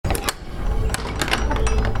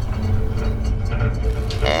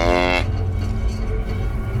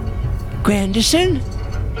Grandison?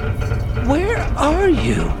 Where are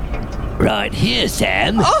you? Right here,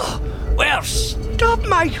 Sam. Oh, well, stop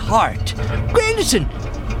my heart. Grandison,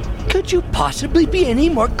 could you possibly be any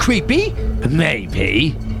more creepy?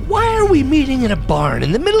 Maybe. Why are we meeting in a barn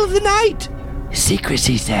in the middle of the night?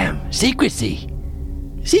 Secrecy, Sam. Secrecy.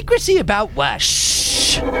 Secrecy about what?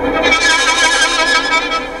 Shh.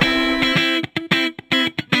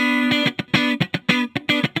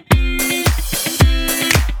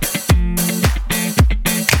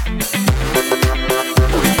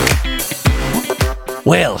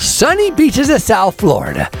 Well, sunny beaches of South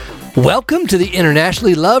Florida. Welcome to the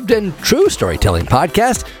internationally loved and true storytelling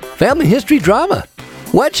podcast, Family History Drama.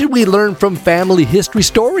 What should we learn from family history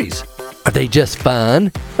stories? Are they just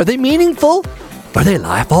fun? Are they meaningful? Are they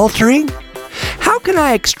life-altering? How can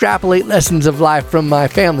I extrapolate lessons of life from my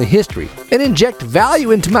family history and inject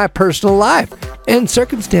value into my personal life and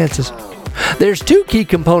circumstances? There's two key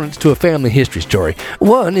components to a family history story.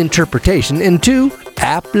 One, interpretation, and two,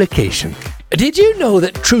 application. Did you know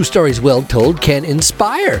that true stories well told can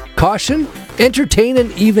inspire, caution, entertain,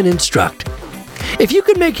 and even instruct? If you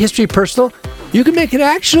can make history personal, you can make it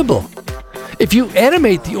actionable. If you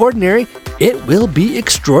animate the ordinary, it will be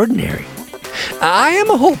extraordinary. I am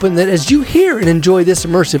hoping that as you hear and enjoy this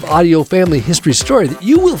immersive audio family history story, that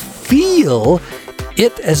you will feel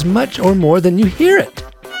it as much or more than you hear it.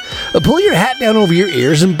 Pull your hat down over your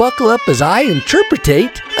ears and buckle up as I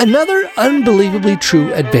interpretate another unbelievably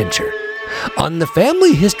true adventure on the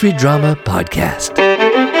Family History Drama Podcast.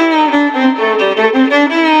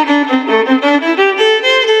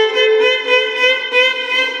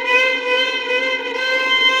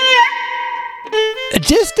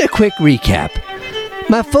 Just a quick recap.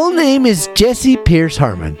 My full name is Jesse Pierce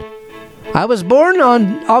Harmon. I was born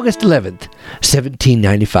on August 11th,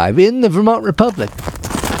 1795, in the Vermont Republic.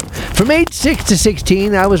 From age 6 to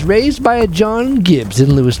 16, I was raised by a John Gibbs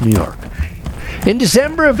in Lewis, New York. In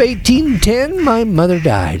December of 1810, my mother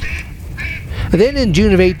died. Then in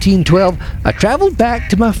June of 1812, I traveled back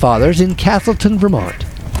to my father's in Castleton, Vermont.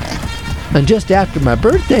 And just after my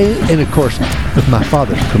birthday, and of course with my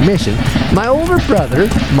father's permission, my older brother,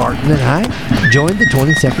 Martin, and I joined the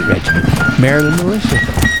 22nd Regiment, Maryland Militia.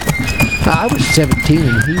 I was 17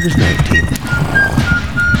 and he was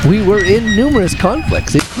 19. We were in numerous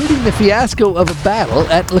conflicts, including the fiasco of a battle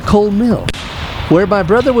at LaColle Mill, where my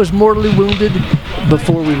brother was mortally wounded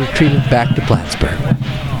before we retreated back to Plattsburgh.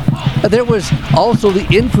 There was also the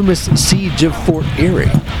infamous siege of Fort Erie.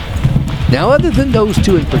 Now, other than those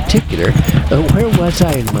two in particular, where was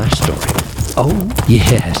I in my story? Oh,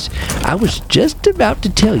 yes, I was just about to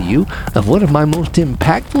tell you of one of my most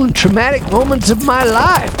impactful and traumatic moments of my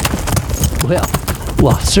life. Well,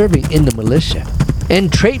 while serving in the militia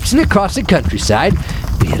and traipsing across the countryside,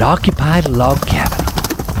 we had occupied a log cabin.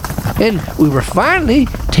 And we were finally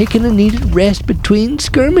taking a needed rest between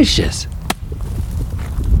skirmishes.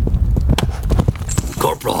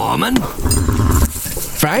 Corporal Harmon?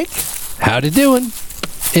 Frank, howdy doing?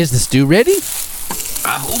 Is the stew ready?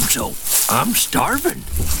 I hope so. I'm starving.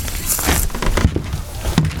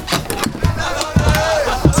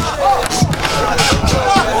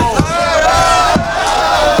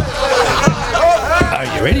 Are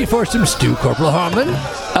you ready for some stew, Corporal Harmon?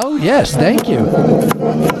 Oh, yes, thank you.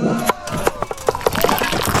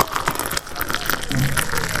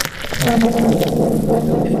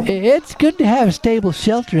 It's good to have a stable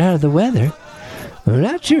shelter out of the weather. I'm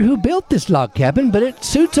not sure who built this log cabin, but it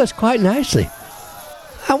suits us quite nicely.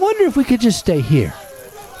 I wonder if we could just stay here.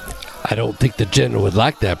 I don't think the general would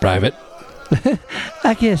like that, Private.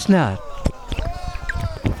 I guess not.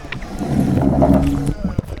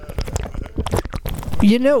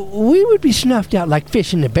 You know, we would be snuffed out like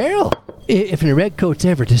fish in a barrel if the redcoats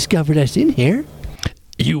ever discovered us in here.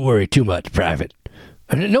 You worry too much, Private.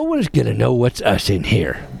 No one's gonna know what's us in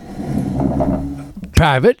here.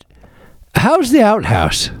 Private, how's the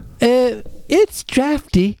outhouse? It's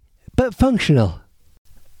drafty, but functional.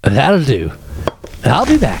 That'll do. I'll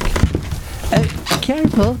be back.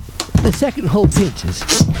 Careful, the second hole pinches.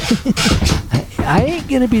 I ain't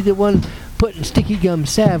gonna be the one putting sticky gum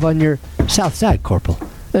salve on your south side, Corporal.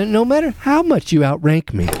 No matter how much you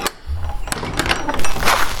outrank me.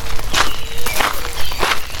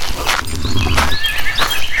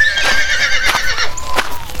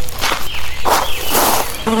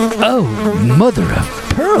 Oh, mother of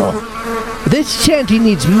pearl! This shanty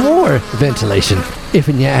needs more ventilation, if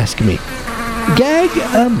you ask me. Gag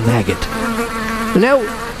a maggot. Now,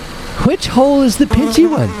 which hole is the pinchy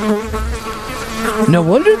one? No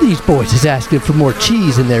wonder these boys is asking for more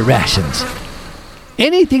cheese in their rations.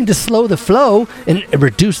 Anything to slow the flow and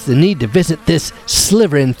reduce the need to visit this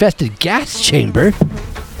sliver-infested gas chamber.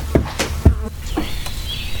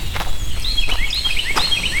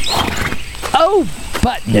 Oh,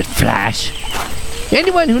 button it, Flash.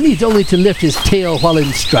 Anyone who needs only to lift his tail while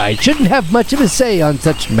in stride shouldn't have much of a say on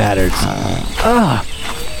such matters.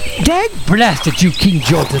 Dag blast at you, King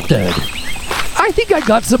George III. I think I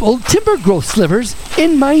got some old timber growth slivers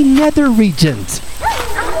in my nether regions.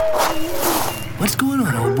 What's going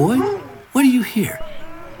on, old boy? What do you hear?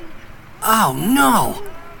 Oh, no!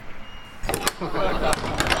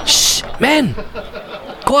 Shh, men!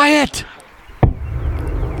 Quiet!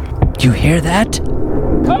 You hear that?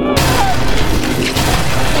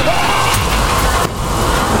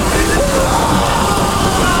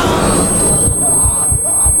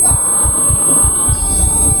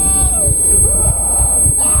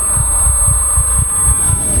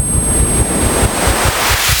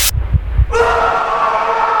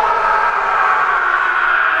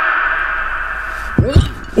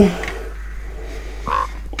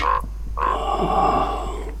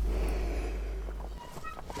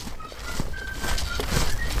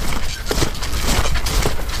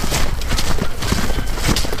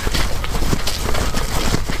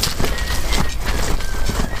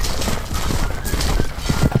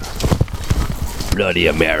 Bloody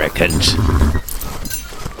Americans.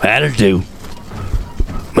 That'll do.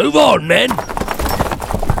 Move on, men.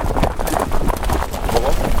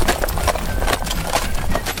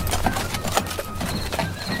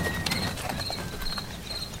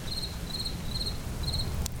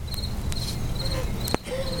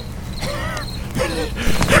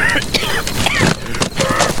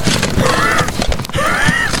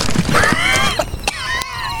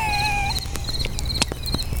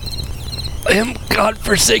 Them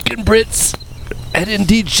godforsaken Brits had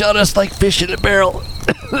indeed shot us like fish in a barrel.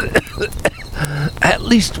 At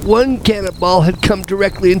least one cannonball had come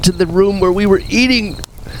directly into the room where we were eating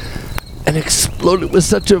and exploded with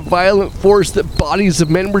such a violent force that bodies of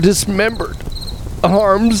men were dismembered.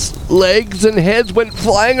 Arms, legs, and heads went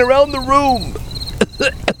flying around the room.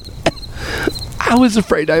 I was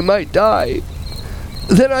afraid I might die.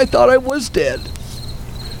 Then I thought I was dead.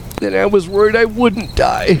 Then I was worried I wouldn't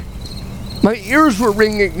die. My ears were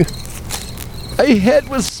ringing. My head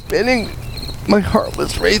was spinning. My heart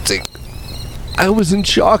was racing. I was in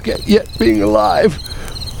shock at yet being alive.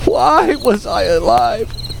 Why was I alive?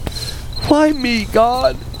 Why me,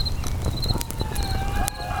 God?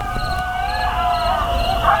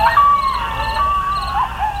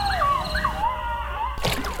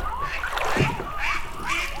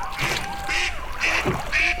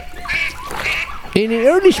 In the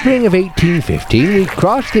early spring of 1815, we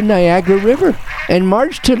crossed the Niagara River and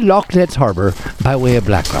marched to Loch Ness Harbor by way of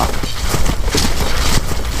Black Rock.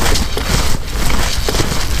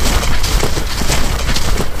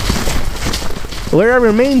 Where I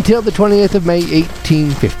remained till the 20th of May,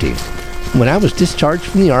 1815, when I was discharged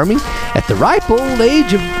from the Army at the ripe old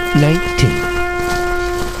age of 19.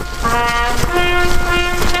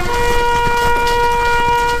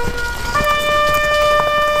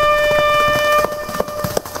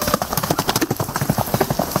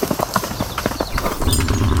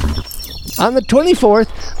 On the 24th,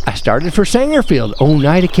 I started for Sangerfield,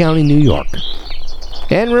 Oneida County, New York,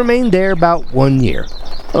 and remained there about 1 year.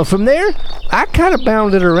 From there, I kind of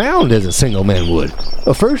bounded around as a single man would.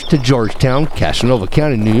 First to Georgetown, Casanova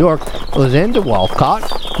County, New York, then to Walcott,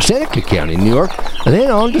 Seneca County, New York, and then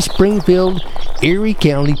on to Springfield, Erie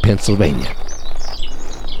County, Pennsylvania.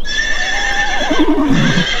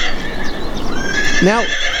 Now,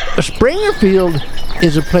 Springfield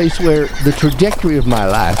is a place where the trajectory of my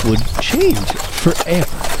life would change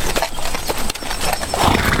forever.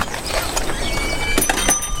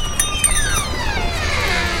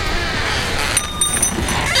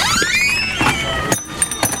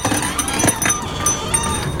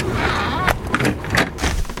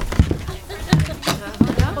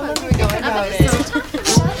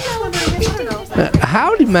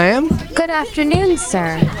 Howdy, ma'am. Good afternoon,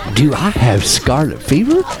 sir. Do I have scarlet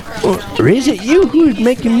fever? Or is it you who's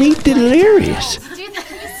making me delirious?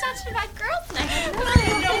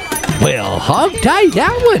 Well, hog tie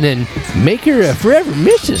that one and make her a forever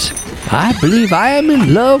missus. I believe I am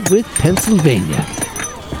in love with Pennsylvania.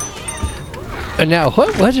 Now,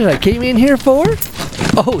 what was it I came in here for?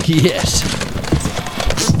 Oh, yes.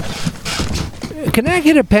 Can I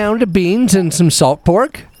get a pound of beans and some salt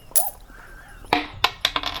pork?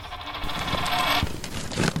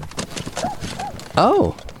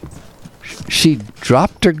 Oh, she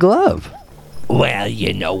dropped her glove. Well,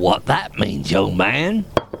 you know what that means, young man.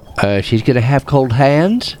 She's gonna have cold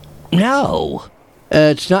hands? No.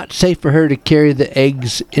 It's not safe for her to carry the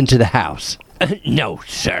eggs into the house. No,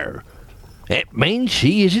 sir. It means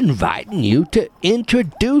she is inviting you to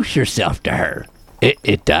introduce yourself to her.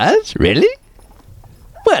 It does? Really?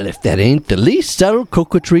 Well, if that ain't the least subtle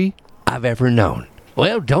coquetry I've ever known.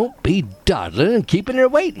 Well, don't be dawdling and keeping her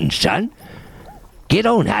waiting, son. Get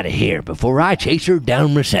on out of here before I chase her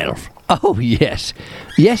down myself. Oh, yes.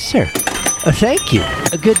 Yes, sir. Thank you.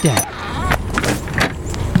 Good day.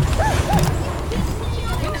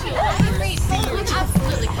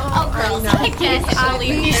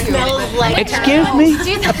 Excuse me?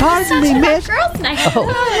 Pardon me, miss?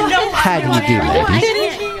 Oh, how do you do,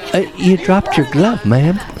 ladies? You dropped your glove,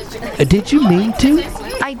 ma'am. Did you mean to?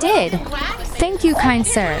 I did. Thank you, kind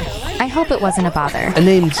sir. I hope it wasn't a bother. My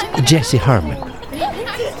name's Jesse Harmon.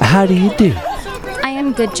 How do you do? I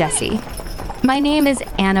am good, Jesse. My name is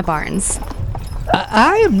Anna Barnes.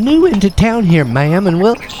 I am new into town here, ma'am, and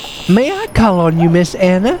well, may I call on you, Miss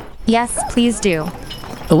Anna? Yes, please do.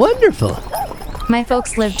 Wonderful. My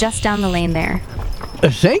folks live just down the lane there.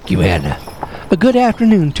 Thank you, Anna. A good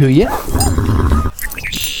afternoon to you.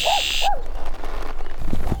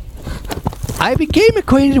 I became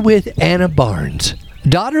acquainted with Anna Barnes,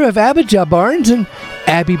 daughter of Abijah Barnes and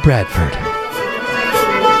Abby Bradford.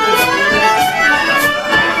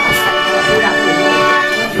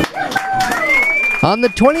 On the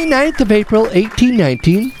 29th of April,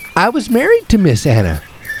 1819, I was married to Miss Anna.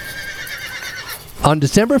 On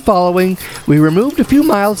December following, we removed a few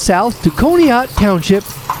miles south to Conneaut Township,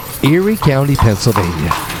 Erie County,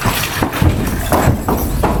 Pennsylvania.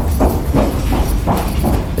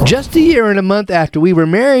 Just a year and a month after we were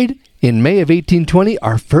married, in May of 1820,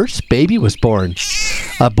 our first baby was born.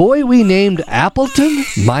 A boy we named Appleton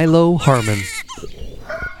Milo Harmon.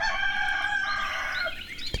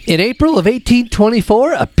 In April of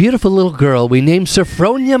 1824, a beautiful little girl we named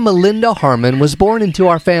Sophronia Melinda Harmon was born into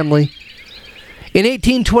our family. In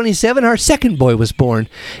 1827, our second boy was born,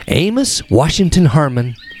 Amos Washington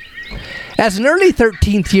Harmon. As an early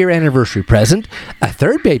 13th year anniversary present, a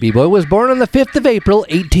third baby boy was born on the 5th of April,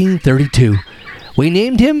 1832. We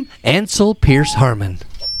named him Ansel Pierce Harmon.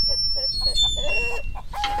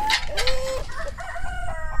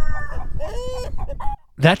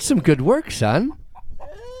 That's some good work, son.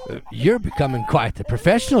 You're becoming quite the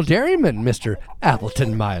professional dairyman, Mr.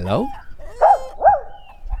 Appleton Milo.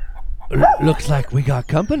 Looks like we got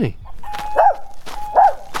company.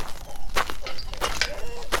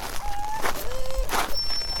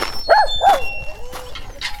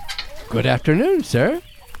 Good afternoon, sir.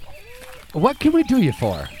 What can we do you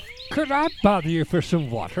for? Could I bother you for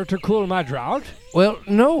some water to cool my drought? Well,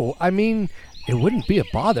 no. I mean, it wouldn't be a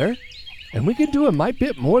bother. And we could do a mite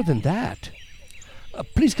bit more than that.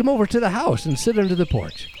 Please come over to the house and sit under the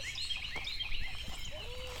porch.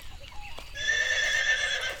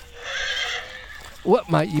 What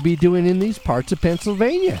might you be doing in these parts of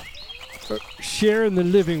Pennsylvania? Sharing the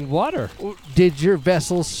living water. Did your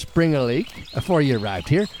vessel spring a leak before you arrived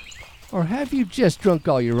here? Or have you just drunk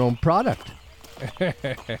all your own product?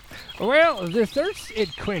 Well, the thirst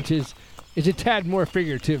it quenches is a tad more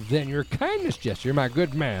figurative than your kindness, Jesse, my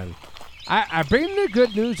good man. I bring the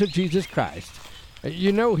good news of Jesus Christ.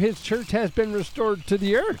 You know his church has been restored to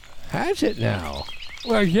the earth. Has it now?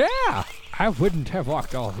 Well, yeah. I wouldn't have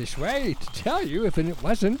walked all this way to tell you if it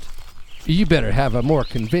wasn't. You better have a more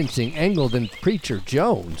convincing angle than Preacher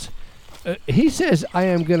Jones. He says I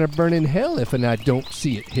am going to burn in hell if I don't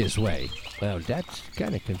see it his way. Well, that's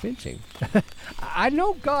kind of convincing. I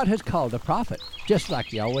know God has called a prophet, just like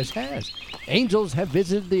he always has. Angels have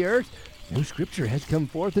visited the earth. New scripture has come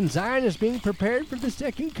forth, and Zion is being prepared for the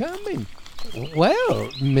second coming. Well,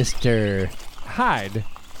 Mr. Hyde.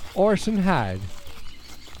 Orson Hyde.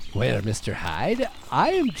 Well, Mr. Hyde, I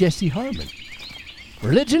am Jesse Harmon.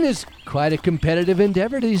 Religion is quite a competitive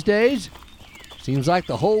endeavor these days. Seems like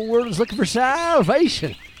the whole world is looking for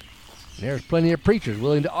salvation. And there's plenty of preachers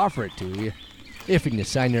willing to offer it to you, if you can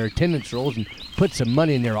sign their attendance rolls and put some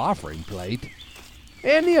money in their offering plate.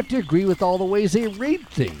 And you have to agree with all the ways they read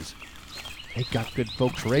things. They got good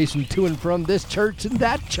folks racing to and from this church and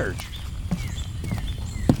that church.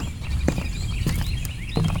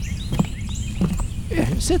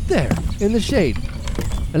 Yeah, sit there, in the shade,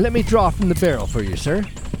 and let me draw from the barrel for you, sir.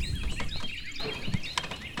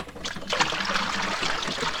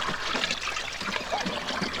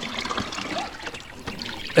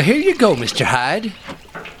 Here you go, Mr. Hyde.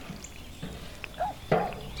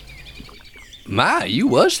 My, you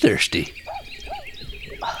was thirsty.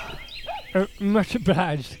 Much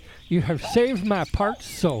obliged. You have saved my parched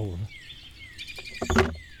soul.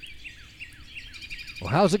 Well,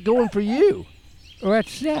 how's it going for you?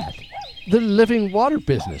 What's that? the living water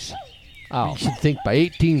business. I should think by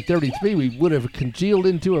 1833 we would have congealed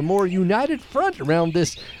into a more united front around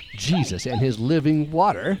this Jesus and his living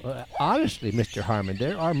water. Honestly, Mr. Harmon,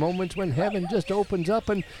 there are moments when heaven just opens up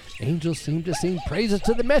and angels seem to sing praises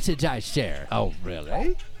to the message I share. Oh,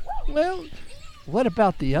 really? Well, what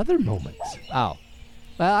about the other moments? Oh,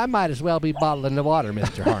 well, I might as well be bottling the water,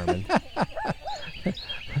 Mr. Harmon.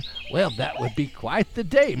 Well, that would be quite the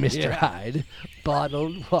day, Mr. Hyde.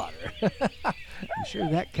 Bottled water. I'm sure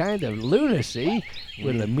that kind of lunacy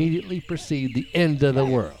will immediately precede the end of the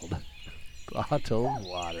world. Bottled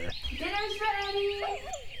water. Dinner's ready.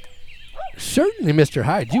 Certainly, Mr.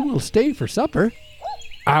 Hyde. You will stay for supper.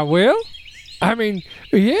 I will? I mean,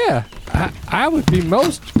 yeah. I would be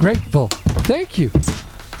most grateful. Thank you.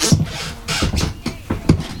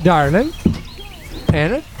 Darling,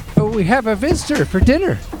 Anna, we have a visitor for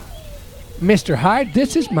dinner. Mr. Hyde,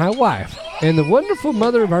 this is my wife and the wonderful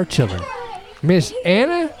mother of our children, Miss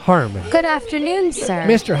Anna Harmon. Good afternoon, sir.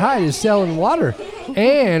 Mr. Hyde is selling water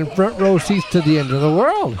and front row seats to the end of the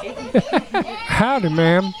world. Howdy,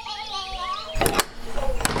 ma'am.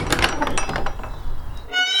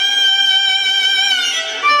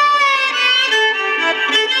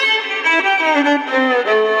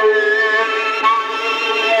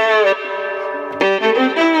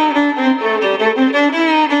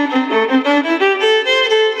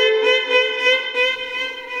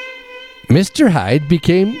 Mr. Hyde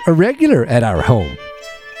became a regular at our home,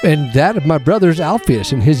 and that of my brothers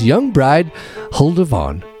Alpheus and his young bride, Hulda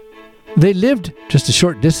Vaughn. They lived just a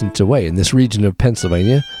short distance away in this region of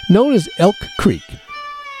Pennsylvania, known as Elk Creek.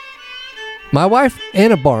 My wife,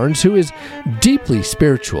 Anna Barnes, who is deeply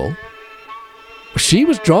spiritual, she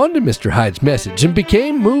was drawn to Mr. Hyde's message and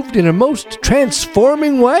became moved in a most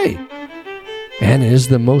transforming way. Anna is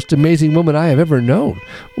the most amazing woman I have ever known.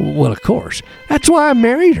 Well, of course, that's why I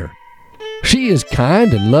married her. She is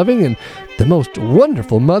kind and loving and the most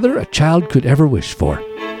wonderful mother a child could ever wish for.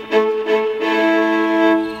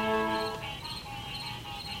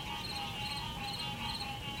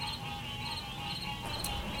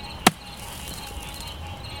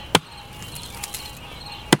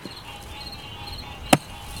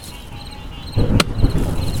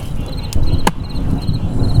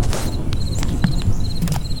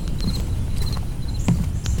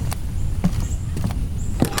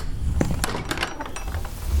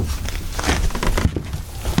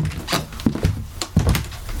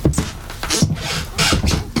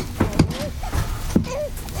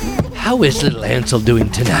 How is little Ansel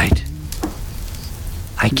doing tonight?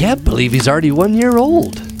 I can't believe he's already 1 year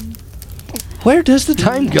old. Where does the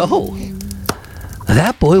time go?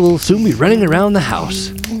 That boy will soon be running around the house.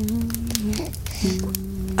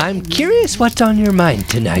 I'm curious what's on your mind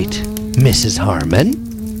tonight, Mrs. Harmon.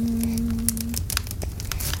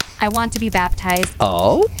 I want to be baptized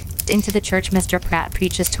Oh? into the church Mr. Pratt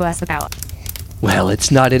preaches to us about. Well,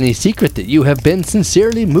 it's not any secret that you have been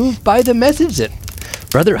sincerely moved by the message that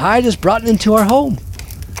Brother Hyde has brought into our home.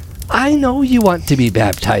 I know you want to be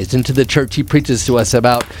baptized into the church he preaches to us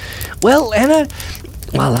about. Well, Anna,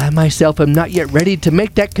 while I myself am not yet ready to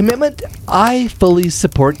make that commitment, I fully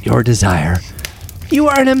support your desire. You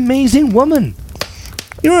are an amazing woman.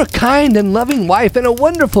 You're a kind and loving wife and a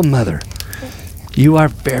wonderful mother. You are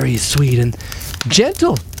very sweet and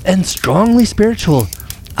gentle and strongly spiritual.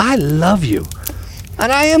 I love you.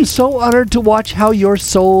 And I am so honored to watch how your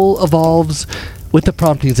soul evolves with the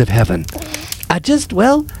promptings of heaven. I just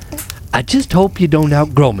hope you don't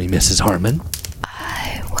outgrow me, Mrs. Harmon.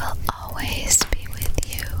 I will always be with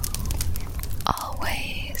you.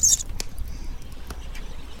 Always.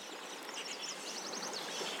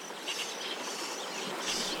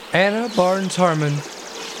 Anna Barnes Harmon,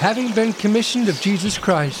 having been commissioned of Jesus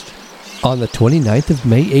Christ. On the 29th of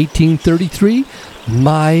May, 1833,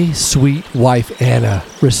 my sweet wife Anna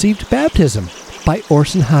received baptism by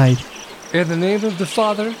Orson Hyde. In the name of the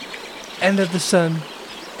Father, and of the Son,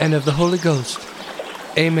 and of the Holy Ghost.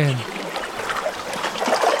 Amen.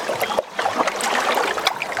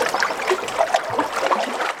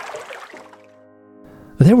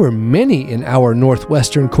 There were many in our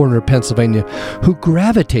northwestern corner of Pennsylvania who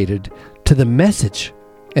gravitated to the message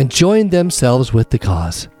and joined themselves with the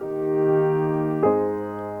cause.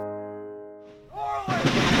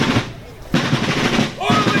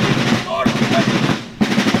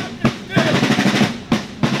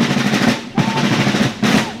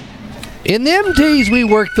 In them days we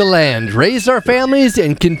worked the land, raised our families,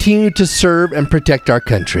 and continued to serve and protect our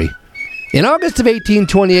country. In August of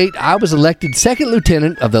 1828, I was elected second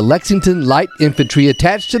lieutenant of the Lexington Light Infantry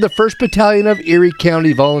attached to the 1st Battalion of Erie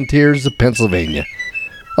County Volunteers of Pennsylvania.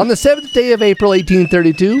 On the 7th day of April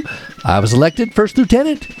 1832, I was elected first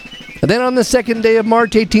lieutenant. And then on the 2nd day of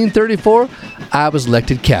March 1834, I was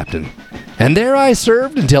elected captain. And there I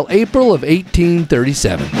served until April of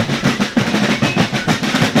 1837.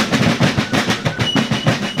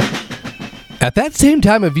 At that same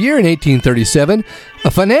time of year in 1837, a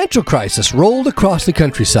financial crisis rolled across the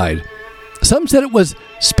countryside. Some said it was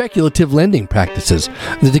speculative lending practices,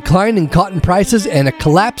 the decline in cotton prices, and a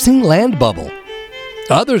collapsing land bubble.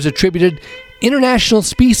 Others attributed international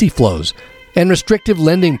specie flows and restrictive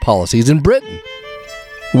lending policies in Britain.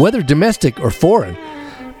 Whether domestic or foreign,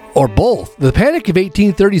 or both, the Panic of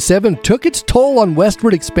 1837 took its toll on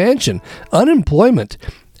westward expansion, unemployment,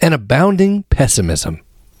 and abounding pessimism.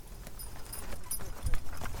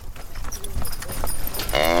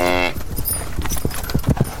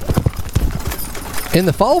 In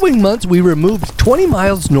the following months, we removed 20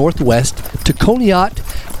 miles northwest to Conneaut,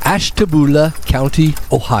 Ashtabula County,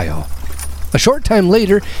 Ohio. A short time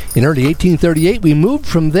later, in early 1838, we moved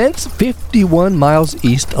from thence 51 miles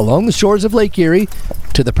east along the shores of Lake Erie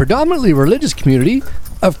to the predominantly religious community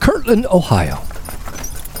of Kirtland, Ohio.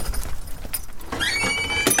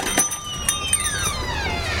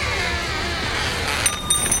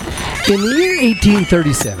 In the year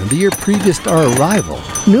 1837, the year previous to our arrival,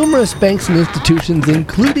 numerous banks and institutions,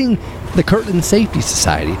 including the Kirtland Safety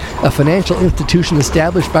Society, a financial institution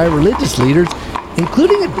established by religious leaders,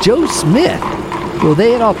 including a Joe Smith, well,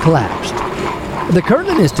 they had all collapsed. The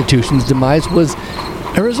Kirtland institution's demise was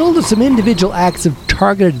a result of some individual acts of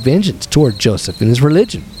targeted vengeance toward Joseph and his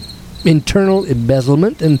religion, internal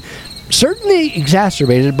embezzlement, and certainly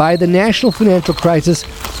exacerbated by the national financial crisis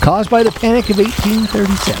caused by the Panic of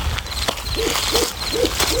 1837.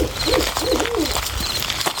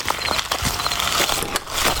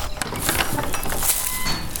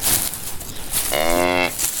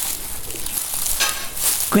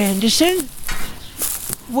 Grandison,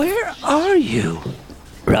 where are you?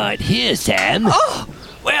 Right here, Sam. Oh,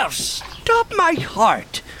 well, stop my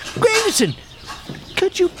heart. Grandison,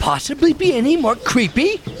 could you possibly be any more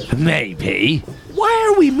creepy? Maybe. Why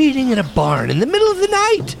are we meeting in a barn in the middle of the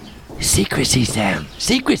night? Secrecy, Sam.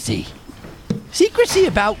 Secrecy. Secrecy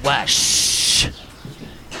about what? Shh.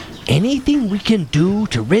 Anything we can do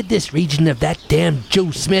to rid this region of that damn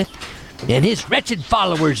Joe Smith and his wretched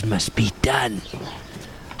followers must be done.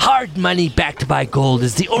 Hard money backed by gold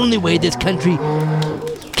is the only way this country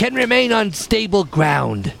can remain on stable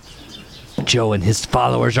ground. Joe and his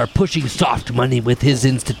followers are pushing soft money with his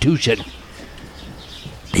institution.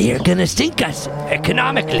 They are gonna sink us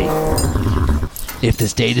economically. If the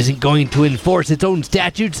state isn't going to enforce its own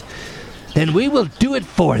statutes, then we will do it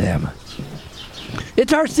for them.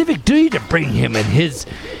 It's our civic duty to bring him and his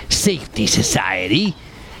safety society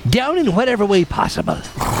down in whatever way possible.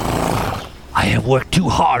 I have worked too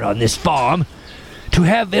hard on this farm to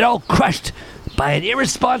have it all crushed by an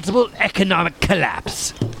irresponsible economic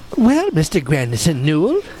collapse. Well, Mr. Grandison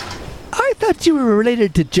Newell, I thought you were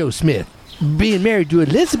related to Joe Smith, being married to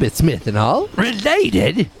Elizabeth Smith and all.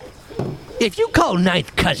 Related? If you call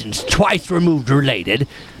ninth cousins twice removed related,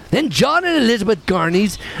 then John and Elizabeth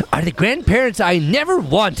Garneys are the grandparents I never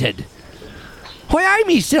wanted. Why, I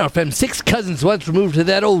myself am 6 cousins once removed to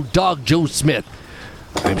that old dog Joe Smith.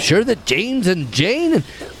 I'm sure that James and Jane and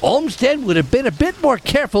Olmsted would have been a bit more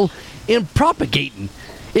careful in propagating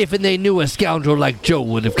if they knew a scoundrel like Joe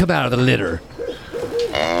would have come out of the litter.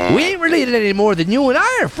 We ain't related any more than you and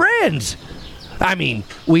I are friends. I mean,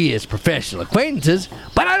 we as professional acquaintances,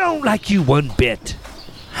 but I don't like you one bit.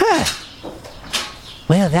 Huh.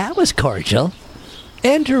 Well, that was cordial.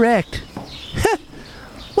 And direct.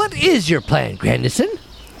 What is your plan, Grandison?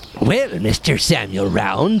 Well, Mr. Samuel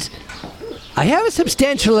Rounds, I have a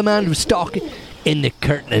substantial amount of stock in the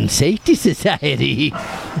Kirtland Safety Society.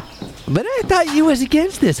 But I thought you was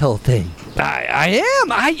against this whole thing. I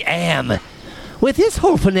am. With this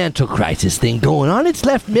whole financial crisis thing going on, it's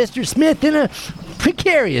left Mr. Smith in a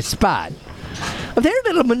precarious spot. Their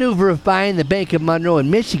little maneuver of buying the Bank of Monroe in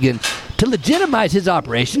Michigan to legitimize his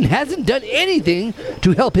operation hasn't done anything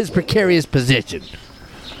to help his precarious position.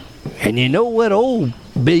 And you know what old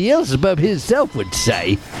Beelzebub himself would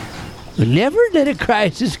say? Never let a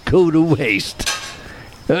crisis go to waste.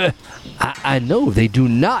 I know they do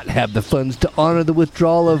not have the funds to honor the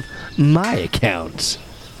withdrawal of my accounts.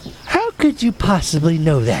 How could you possibly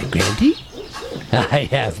know that, Grandy? I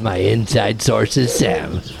have my inside sources,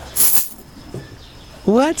 Sam.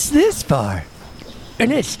 What's this for?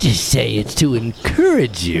 Let's just say it's to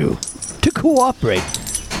encourage you to cooperate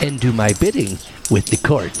and do my bidding with the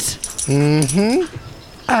courts. Mm-hmm.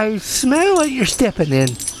 I smell what you're stepping in.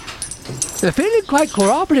 I'm feeling quite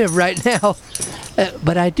cooperative right now.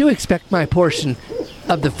 but I do expect my portion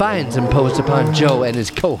of the fines imposed upon Joe and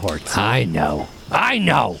his cohorts. I know.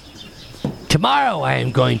 Tomorrow I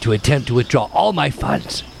am going to attempt to withdraw all my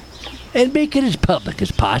funds and make it as public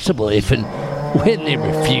as possible if and when they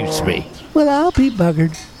refuse me. Well, I'll be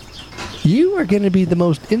buggered. You are going to be the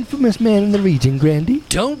most infamous man in the region, Grandy.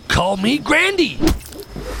 Don't call me Grandy!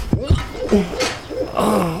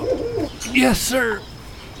 Yes, sir.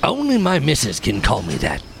 Only my missus can call me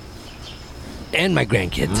that. And my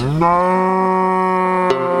grandkids.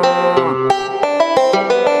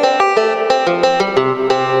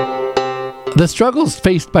 The struggles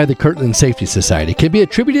faced by the Kirtland Safety Society can be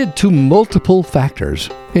attributed to multiple factors.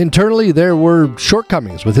 Internally, there were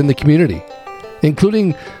shortcomings within the community,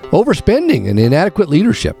 including overspending and inadequate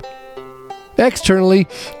leadership. Externally,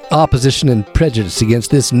 opposition and prejudice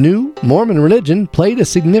against this new Mormon religion played a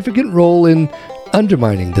significant role in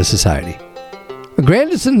undermining the society.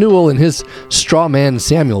 Grandison Newell and his straw man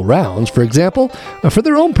Samuel Rounds, for example, for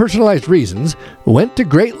their own personalized reasons, went to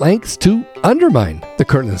great lengths to undermine the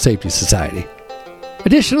Kirtland Safety Society.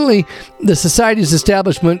 Additionally, the society's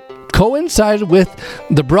establishment coincided with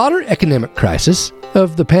the broader economic crisis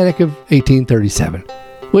of the Panic of 1837,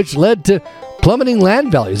 which led to plummeting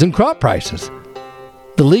land values and crop prices.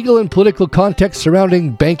 The legal and political context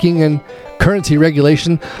surrounding banking and currency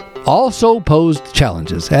regulation also posed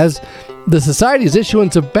challenges, as the society's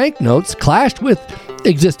issuance of banknotes clashed with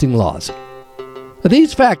existing laws.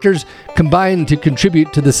 These factors combined to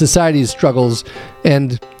contribute to the society's struggles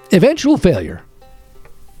and eventual failure.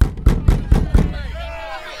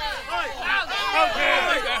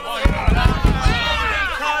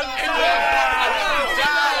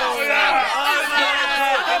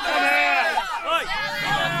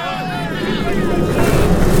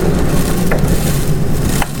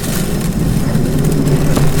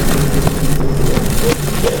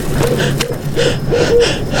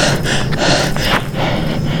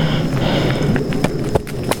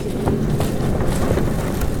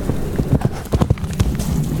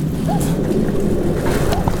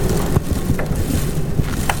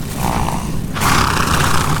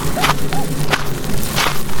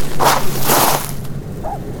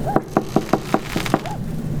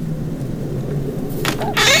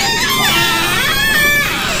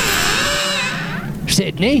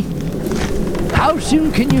 Sydney, how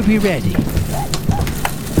soon can you be ready?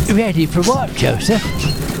 Ready for what, Joseph?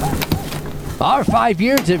 Our 5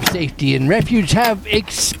 years of safety and refuge have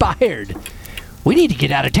expired. We need to get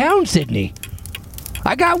out of town, Sydney.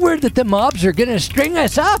 I got word that the mobs are gonna string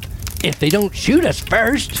us up if they don't shoot us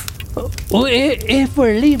first. Well, if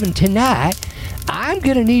we're leaving tonight, I'm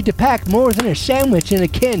gonna need to pack more than a sandwich and a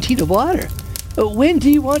canteen of water. When do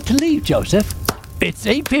you want to leave, Joseph? It's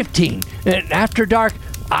 8:15, and after dark,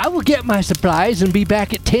 I will get my supplies and be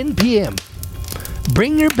back at 10 p.m.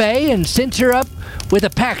 Bring your bay and cinch her up with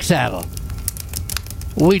a pack saddle.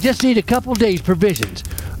 We just need a couple days' provisions.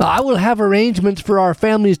 I will have arrangements for our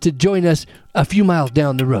families to join us a few miles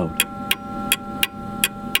down the road.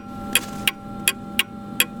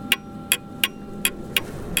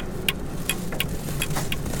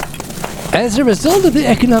 As a result of the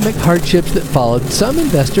economic hardships that followed, some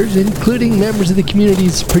investors, including members of the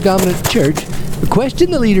community's predominant church,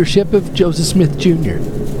 questioned the leadership of Joseph Smith Jr.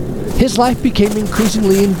 His life became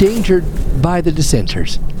increasingly endangered by the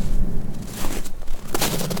dissenters.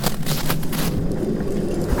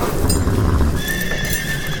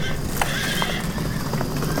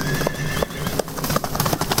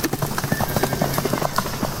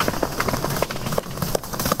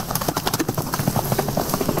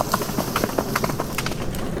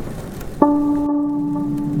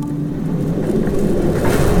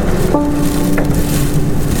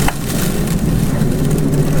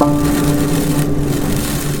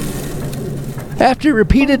 After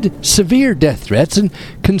repeated severe death threats and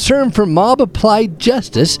concern for mob-applied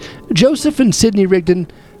justice, Joseph and Sidney Rigdon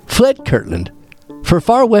fled Kirtland for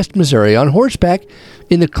far west Missouri on horseback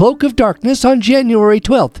in the cloak of darkness on January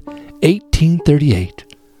 12th,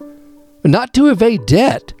 1838. Not to evade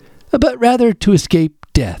debt, but rather to escape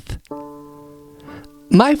death.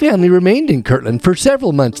 My family remained in Kirtland for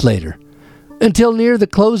several months later, until near the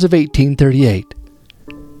close of 1838.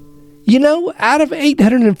 You know, out of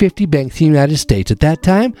 850 banks in the United States at that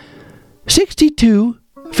time, 62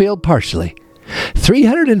 failed partially.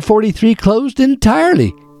 343 closed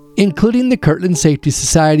entirely, including the Kirtland Safety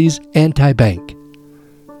Society's anti-bank.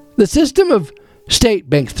 The system of state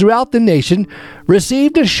banks throughout the nation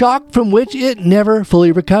received a shock from which it never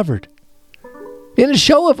fully recovered. In a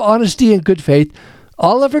show of honesty and good faith,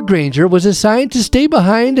 Oliver Granger was assigned to stay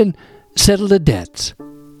behind and settle the debts.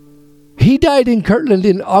 He died in Kirtland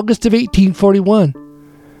in August of 1841.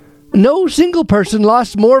 No single person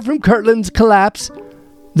lost more from Kirtland's collapse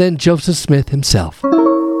than Joseph Smith himself.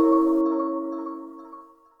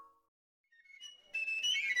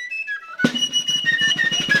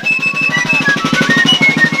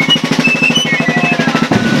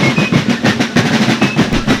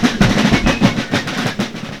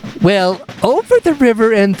 Well, over the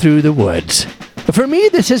river and through the woods. For me,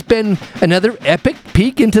 this has been another epic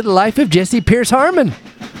peek into the life of Jesse Perse Harmon.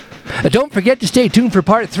 Don't forget to stay tuned for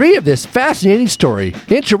part 3 of this fascinating story,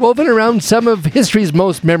 interwoven around some of history's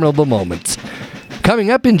most memorable moments.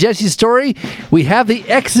 Coming up in Jesse's story, we have the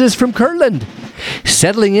exodus from Kirtland,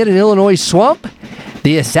 settling in an Illinois swamp,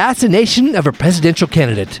 the assassination of a presidential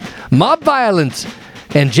candidate, mob violence,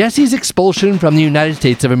 and Jesse's expulsion from the United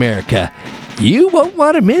States of America. You won't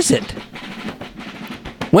want to miss it.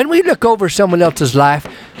 When we look over someone else's life,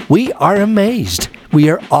 we are amazed, we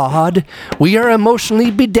are awed, we are emotionally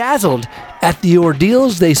bedazzled at the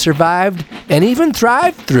ordeals they survived and even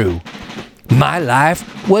thrived through. My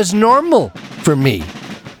life was normal for me,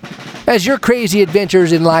 as your crazy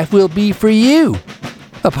adventures in life will be for you.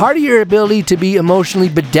 A part of your ability to be emotionally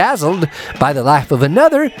bedazzled by the life of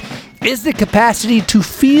another is the capacity to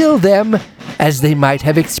feel them as they might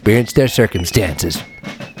have experienced their circumstances.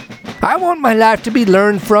 I want my life to be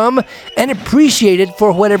learned from and appreciated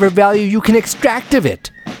for whatever value you can extract of it.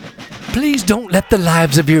 Please don't let the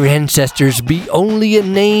lives of your ancestors be only a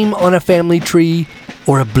name on a family tree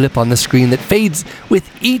or a blip on the screen that fades with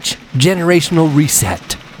each generational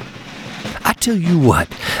reset. I tell you what,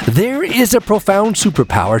 there is a profound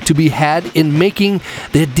superpower to be had in making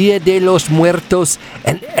the Dia de los Muertos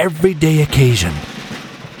an everyday occasion.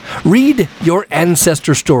 Read your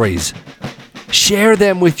ancestor stories. Share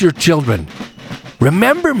them with your children.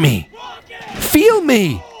 Remember me. Feel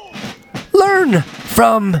me. Learn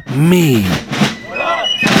from me.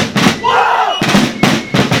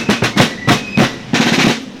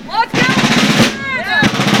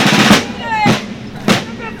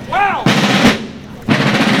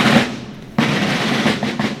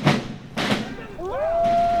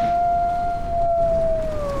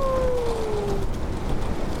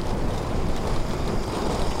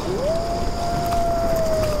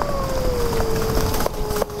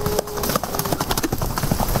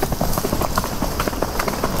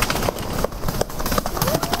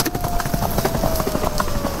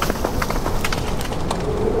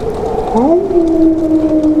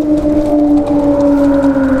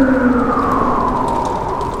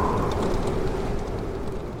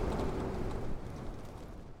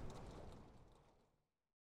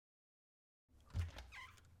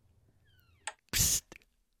 Psst.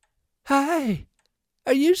 Hi,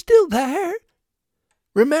 are you still there?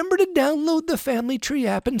 Remember to download the Family Tree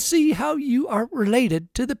app and see how you are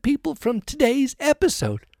related to the people from today's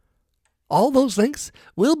episode. All those links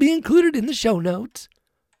will be included in the show notes.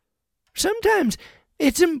 Sometimes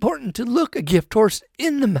it's important to look a gift horse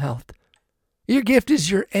in the mouth. Your gift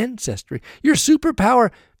is your ancestry. Your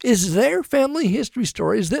superpower is their family history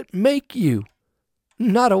stories that make you.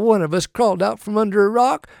 Not a one of us crawled out from under a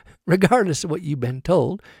rock, regardless of what you've been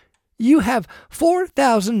told. You have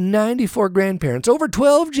 4,094 grandparents, over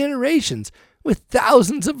 12 generations, with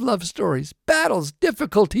thousands of love stories, battles,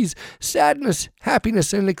 difficulties, sadness,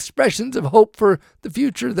 happiness, and expressions of hope for the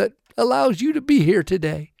future that allows you to be here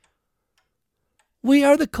today. We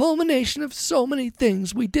are the culmination of so many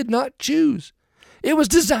things we did not choose. It was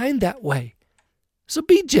designed that way. So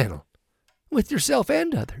be gentle with yourself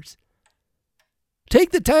and others.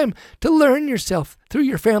 Take the time to learn yourself through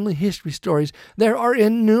your family history stories. There are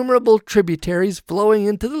innumerable tributaries flowing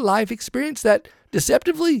into the life experience that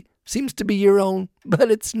deceptively seems to be your own,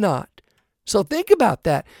 but it's not. So think about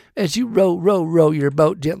that as you row your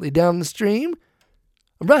boat gently down the stream.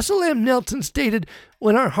 Russell M. Nelson stated,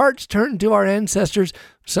 when our hearts turn to our ancestors,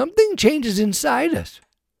 something changes inside us.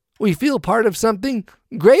 We feel part of something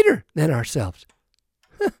greater than ourselves.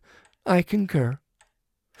 I concur.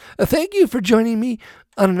 Thank you for joining me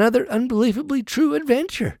on another unbelievably true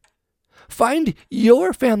adventure. Find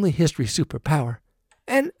your family history superpower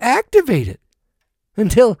and activate it.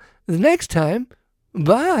 Until the next time,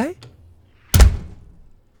 bye.